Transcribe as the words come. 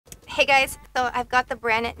Hey guys, so I've got the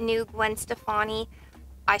brand new Gwen Stefani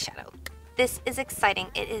eyeshadow. This is exciting.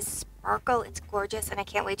 It is sparkle, it's gorgeous, and I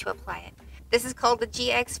can't wait to apply it. This is called the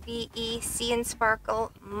GXVE See and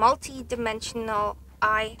Sparkle Multi-Dimensional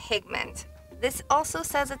Eye Pigment. This also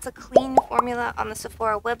says it's a clean formula on the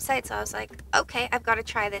Sephora website, so I was like, okay, I've got to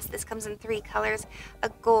try this. This comes in 3 colors, a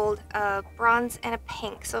gold, a bronze, and a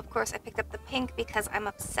pink. So of course I picked up the pink because I'm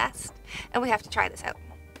obsessed, and we have to try this out.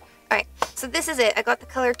 Alright, so this is it. I got the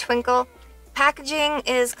color Twinkle. Packaging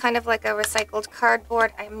is kind of like a recycled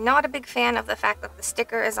cardboard. I'm not a big fan of the fact that the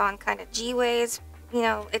sticker is on kind of G-ways. You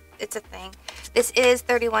know, it's a thing. This is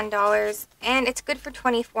 $31 and it's good for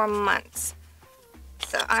 24 months.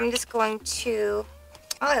 So I'm just going to...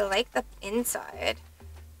 Oh, I like the inside.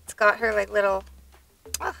 It's got her like little...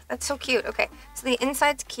 Oh, that's so cute. Okay, so the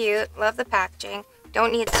inside's cute. Love the packaging.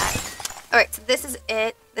 Don't need that. Alright, so this is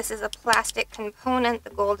it. This is a plastic component.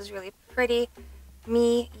 The gold is really pretty.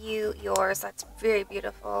 Me, you, yours. That's very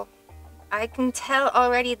beautiful. I can tell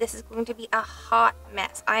already this is going to be a hot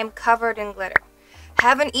mess. I am covered in glitter.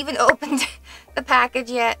 Haven't even opened the package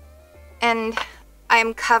yet, and I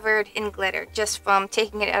am covered in glitter just from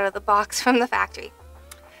taking it out of the box from the factory.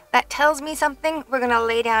 That tells me something. We're going to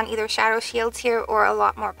lay down either shadow shields here or a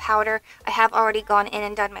lot more powder. I have already gone in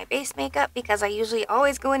and done my base makeup because I usually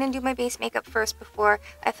always go in and do my base makeup first before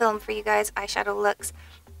I film for you guys eyeshadow looks.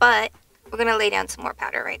 But we're going to lay down some more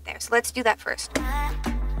powder right there. So let's do that first.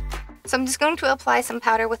 So I'm just going to apply some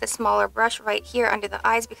powder with a smaller brush right here under the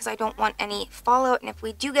eyes because I don't want any fallout. And if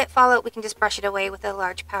we do get fallout, we can just brush it away with a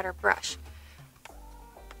large powder brush.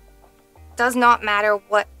 Does not matter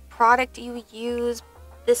what product you use.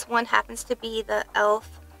 This one happens to be the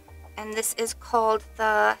e.l.f. and this is called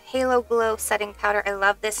the Halo Glow Setting Powder. I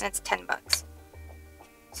love this and it's 10 bucks.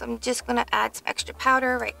 So I'm just going to add some extra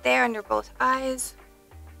powder right there under both eyes.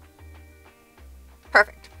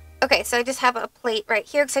 Perfect. Okay, so I just have a plate right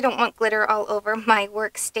here because I don't want glitter all over my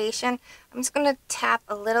workstation. I'm just going to tap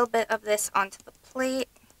a little bit of this onto the plate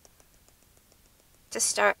to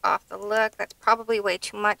start off the look. That's probably way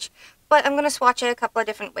too much, but I'm going to swatch it a couple of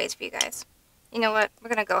different ways for you guys. You know what? We're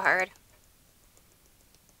going to go hard.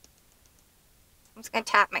 I'm just going to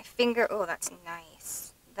tap my finger. Oh, that's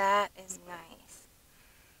nice. That is nice.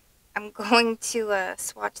 I'm going to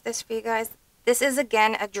swatch this for you guys. This is,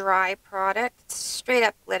 again, a dry product. It's straight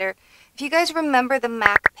up glitter. If you guys remember the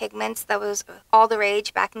MAC pigments that was all the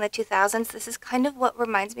rage back in the 2000s, this is kind of what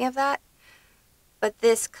reminds me of that. But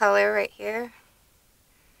this color right here,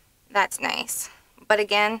 that's nice. But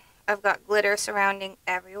again, I've got glitter surrounding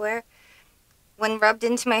everywhere. When rubbed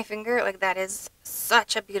into my finger, like, that is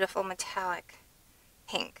such a beautiful metallic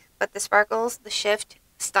pink. But the sparkles, the shift,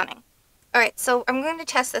 stunning. Alright, so I'm going to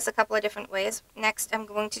test this a couple of different ways. Next, I'm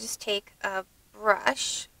going to just take a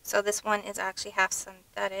brush. So this one is actually half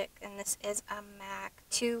synthetic, and this is a MAC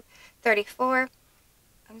 234.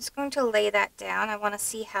 I'm just going to lay that down. I want to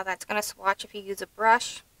see how that's going to swatch if you use a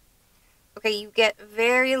brush. Okay, you get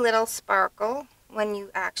very little sparkle when you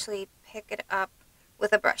actually pick it up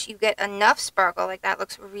with a brush. You get enough sparkle, like that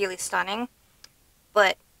looks really stunning,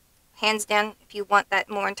 but hands down, if you want that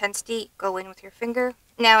more intensity, go in with your finger.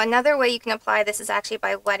 Now, another way you can apply this is actually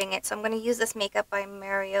by wetting it. So I'm going to use this makeup by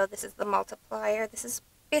Mario. This is the multiplier. This is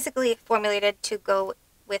basically formulated to go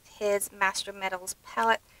with his Master Metals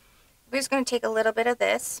palette. We're just going to take a little bit of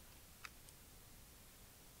this,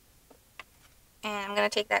 and I'm going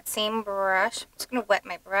to take that same brush. I'm just going to wet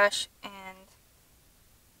my brush and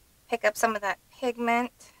pick up some of that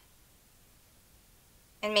pigment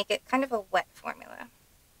and make it kind of a wet formula,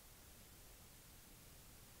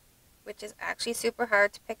 which is actually super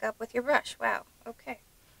hard to pick up with your brush. Wow, okay.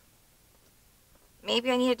 Maybe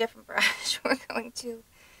I need a different brush. We're going to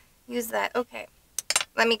use that. Okay,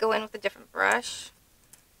 let me go in with a different brush.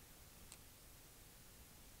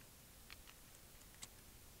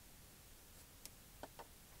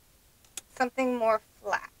 Something more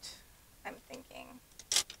flat, I'm thinking.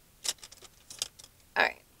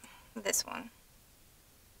 Alright, this one.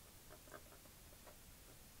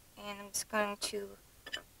 And I'm just going to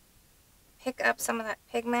pick up some of that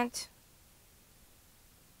pigment.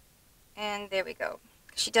 And there we go.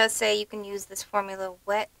 She does say you can use this formula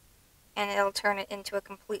wet, and it'll turn it into a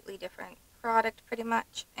completely different product pretty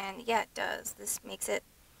much. And yeah, it does. This makes it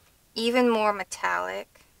even more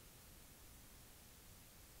metallic.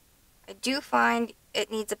 I do find it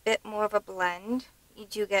needs a bit more of a blend. You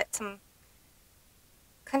do get some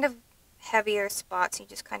kind of heavier spots. You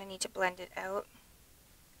just kind of need to blend it out.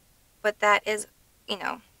 But that is, you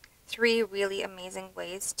know, 3 really amazing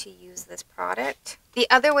ways to use this product. The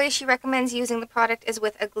other way she recommends using the product is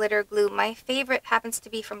with a glitter glue. My favorite happens to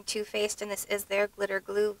be from Too Faced, and this is their glitter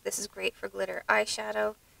glue. This is great for glitter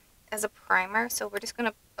eyeshadow as a primer. So we're just going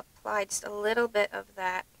to apply just a little bit of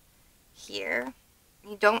that here.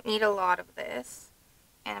 You don't need a lot of this.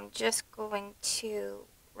 And I'm just going to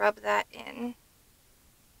rub that in.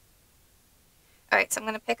 Alright, so I'm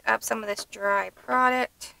going to pick up some of this dry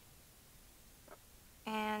product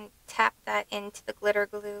and tap that into the glitter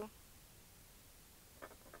glue.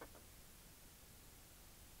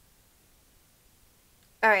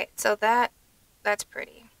 Alright, so that's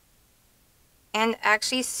pretty. And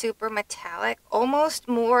actually super metallic, almost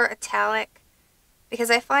more metallic,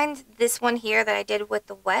 because I find this one here that I did with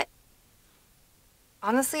the wet,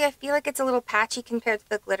 honestly, I feel like it's a little patchy compared to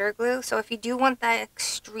the glitter glue. So if you do want that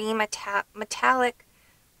extreme metallic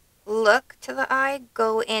look to the eye,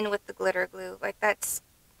 go in with the glitter glue. Like that's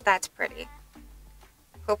pretty.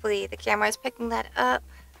 Hopefully the camera is picking that up.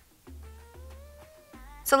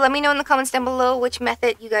 So let me know in the comments down below which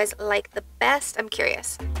method you guys like the best. I'm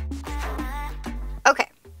curious. Okay.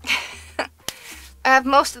 I have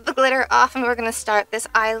most of the glitter off and we're going to start this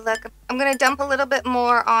eye look. I'm going to dump a little bit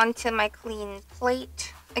more onto my clean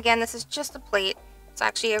plate. Again, this is just a plate. It's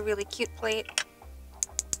actually a really cute plate.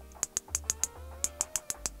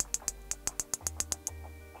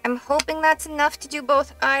 I'm hoping that's enough to do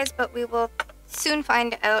both eyes, but we will soon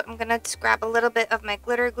find out. I'm going to just grab a little bit of my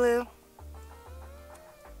glitter glue.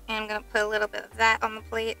 And I'm going to put a little bit of that on the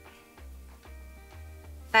plate.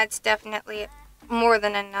 That's definitely more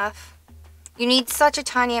than enough. You need such a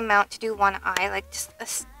tiny amount to do one eye, like just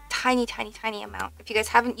a tiny, tiny, tiny amount. If you guys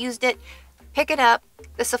haven't used it, pick it up.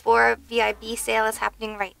 The Sephora VIB sale is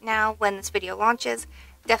happening right now when this video launches.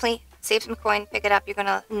 Definitely save some coin, pick it up. You're going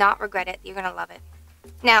to not regret it. You're going to love it.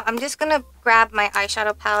 Now, I'm just going to grab my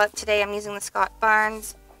eyeshadow palette. Today I'm using the Scott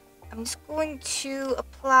Barnes. I'm just going to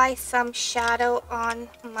apply some shadow on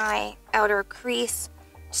my outer crease.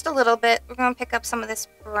 Just a little bit. We're going to pick up some of this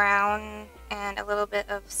brown and a little bit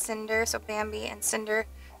of cinder. So Bambi and cinder.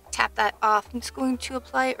 Tap that off. I'm just going to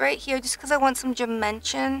apply it right here just because I want some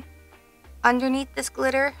dimension underneath this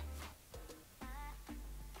glitter.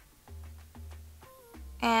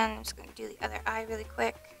 And I'm just going to do the other eye really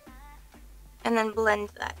quick. And then blend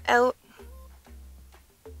that out.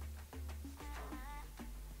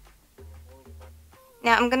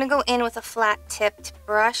 Now I'm going to go in with a flat tipped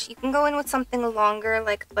brush. You can go in with something longer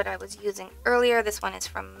like what I was using earlier. This one is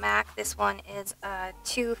from MAC. This one is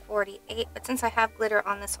 248. But since I have glitter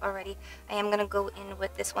on this already, I am going to go in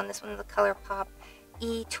with this one. This one is the ColourPop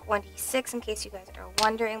E26 in case you guys are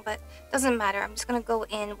wondering. But it doesn't matter. I'm just going to go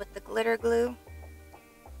in with the glitter glue.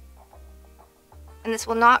 And this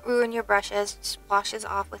will not ruin your brushes. Just washes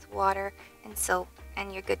off with water and soap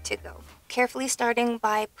and you're good to go. Carefully starting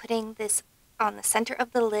by putting this on the center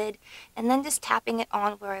of the lid and then just tapping it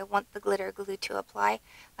on where I want the glitter glue to apply.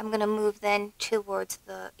 I'm going to move then towards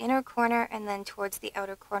the inner corner and then towards the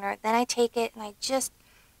outer corner. Then I take it and I just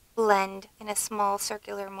blend in a small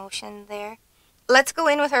circular motion there. Let's go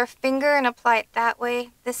in with our finger and apply it that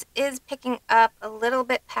way. This is picking up a little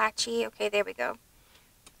bit patchy. Okay, there we go.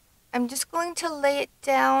 I'm just going to lay it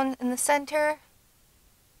down in the center.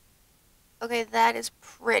 Okay, that is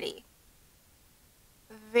pretty.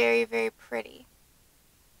 Very, very pretty.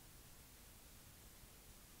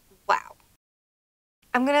 Wow.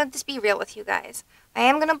 I'm going to just be real with you guys. I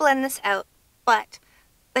am going to blend this out, but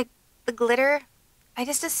like the glitter, I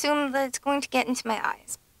just assume that it's going to get into my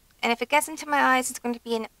eyes. And if it gets into my eyes, it's going to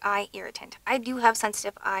be an eye irritant. I do have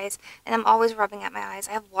sensitive eyes, and I'm always rubbing at my eyes.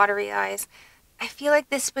 I have watery eyes. I feel like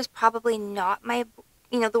this was probably not my,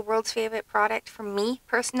 the world's favorite product for me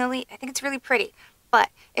personally. I think it's really pretty, but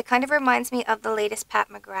it kind of reminds me of the latest Pat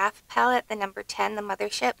McGrath palette, the number 10, the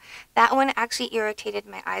Mothership. That one actually irritated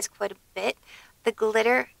my eyes quite a bit. The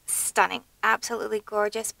glitter, stunning, absolutely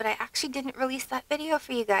gorgeous, but I actually didn't release that video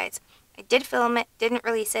for you guys. I did film it, didn't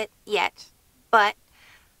release it yet, but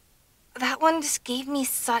that one just gave me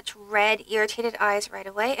such red, irritated eyes right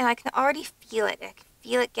away, and I can already feel it. I can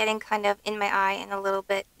feel it getting kind of in my eye and a little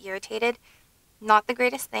bit irritated. Not the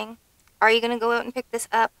greatest thing. Are you going to go out and pick this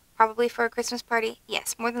up? Probably for a Christmas party?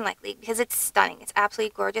 Yes, more than likely, because it's stunning. It's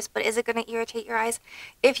absolutely gorgeous, but is it going to irritate your eyes?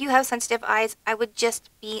 If you have sensitive eyes, I would just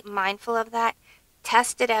be mindful of that.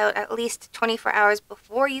 Test it out at least 24 hours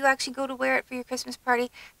before you actually go to wear it for your Christmas party.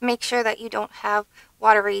 Make sure that you don't have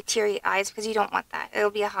watery, teary eyes, because you don't want that. It'll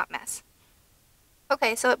be a hot mess.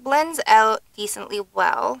 Okay, so it blends out decently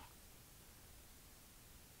well.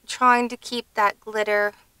 Trying to keep that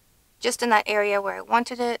glitter just in that area where I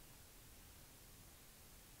wanted it.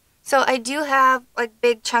 So I do have like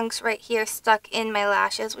big chunks right here stuck in my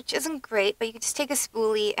lashes, which isn't great, but you can just take a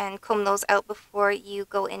spoolie and comb those out before you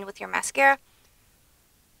go in with your mascara.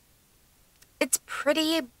 It's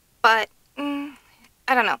pretty, but I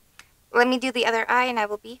don't know. Let me do the other eye and I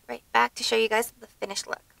will be right back to show you guys the finished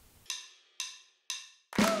look.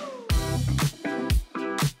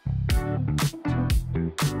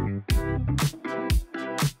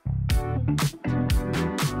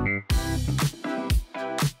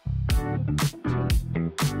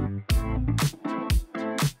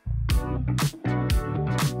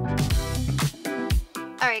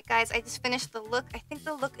 Alright guys, I just finished the look. I think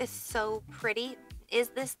the look is so pretty. Is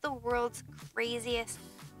this the world's craziest,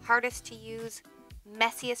 hardest to use,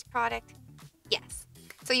 messiest product? Yes.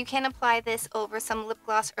 So you can apply this over some lip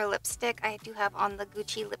gloss or lipstick. I do have on the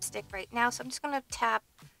Gucci lipstick right now, so I'm just going to tap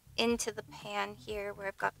into the pan here where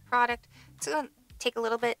I've got the product. It's going to take a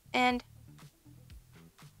little bit and...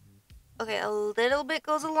 Okay, a little bit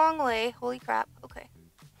goes a long way. Holy crap. Okay.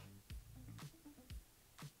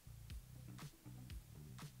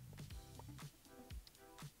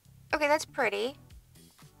 Okay, that's pretty.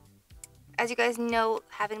 As you guys know,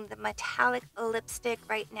 having the metallic lipstick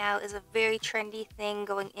right now is a very trendy thing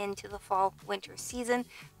going into the fall-winter season.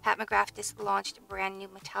 Pat McGrath just launched brand new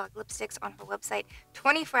metallic lipsticks on her website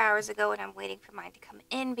 24 hours ago, and I'm waiting for mine to come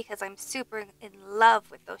in because I'm super in love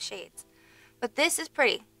with those shades. But this is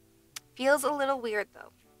pretty. Feels a little weird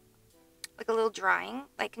though. Like a little drying,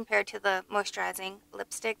 like compared to the moisturizing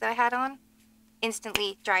lipstick that I had on.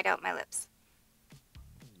 Instantly dried out my lips.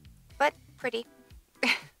 But pretty.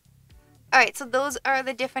 Alright, so those are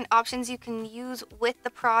the different options you can use with the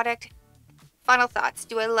product. Final thoughts.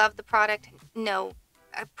 Do I love the product? No.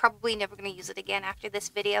 I'm probably never going to use it again after this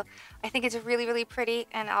video. I think it's really, really pretty,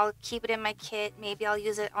 and I'll keep it in my kit. Maybe I'll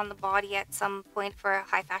use it on the body at some point for a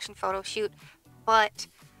high fashion photo shoot. But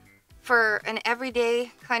for an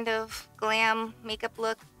everyday kind of glam makeup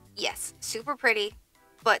look, yes, super pretty,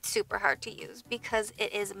 but super hard to use because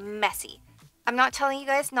it is messy. I'm not telling you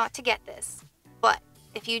guys not to get this, but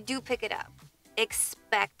if you do pick it up,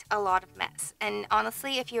 expect a lot of mess. And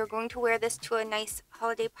honestly, if you're going to wear this to a nice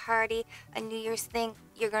holiday party, a New Year's thing,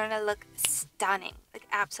 you're going to look stunning, like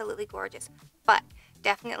absolutely gorgeous. But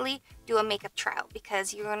definitely do a makeup trial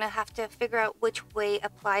because you're going to have to figure out which way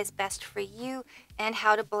applies best for you and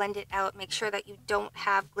how to blend it out. Make sure that you don't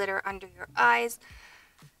have glitter under your eyes.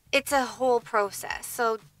 It's a whole process.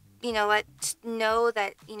 So you know, know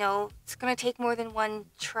that, you know, it's going to take more than one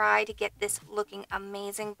try to get this looking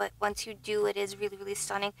amazing, but once you do, it is really, really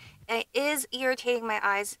stunning. And it is irritating my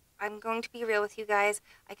eyes. I'm going to be real with you guys.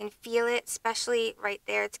 I can feel it, especially right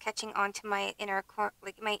there. It's catching onto my inner,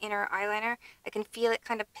 like my inner eyeliner. I can feel it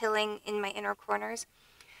kind of pilling in my inner corners.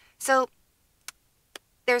 So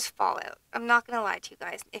there's fallout. I'm not going to lie to you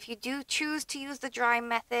guys. If you do choose to use the dry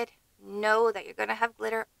method, know that you're going to have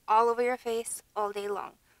glitter all over your face all day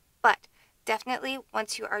long. But definitely,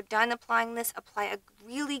 once you are done applying this, apply a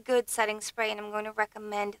really good setting spray, and I'm going to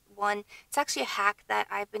recommend one. It's actually a hack that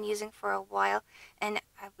I've been using for a while, and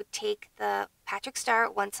I would take the Patrick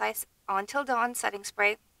Star One Size On Till Dawn setting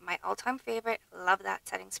spray, my all-time favorite, love that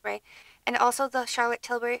setting spray, and also the Charlotte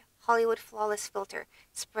Tilbury Hollywood Flawless Filter.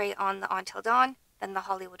 Spray on the On Till Dawn, then the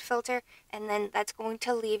Hollywood filter, and then that's going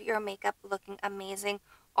to leave your makeup looking amazing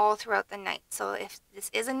all throughout the night. So if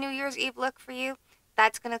this is a New Year's Eve look for you,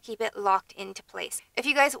 that's going to keep it locked into place. If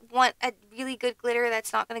you guys want a really good glitter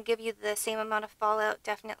that's not going to give you the same amount of fallout,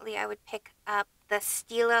 definitely I would pick up the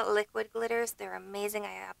Stila liquid glitters. They're amazing.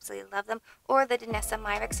 I absolutely love them. Or the Danessa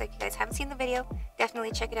Myrix. So if you guys haven't seen the video,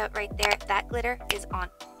 definitely check it out right there. That glitter is on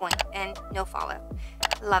point and no fallout.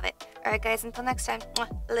 Love it. Alright guys, until next time,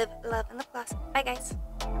 live, love, and lip gloss. Bye guys.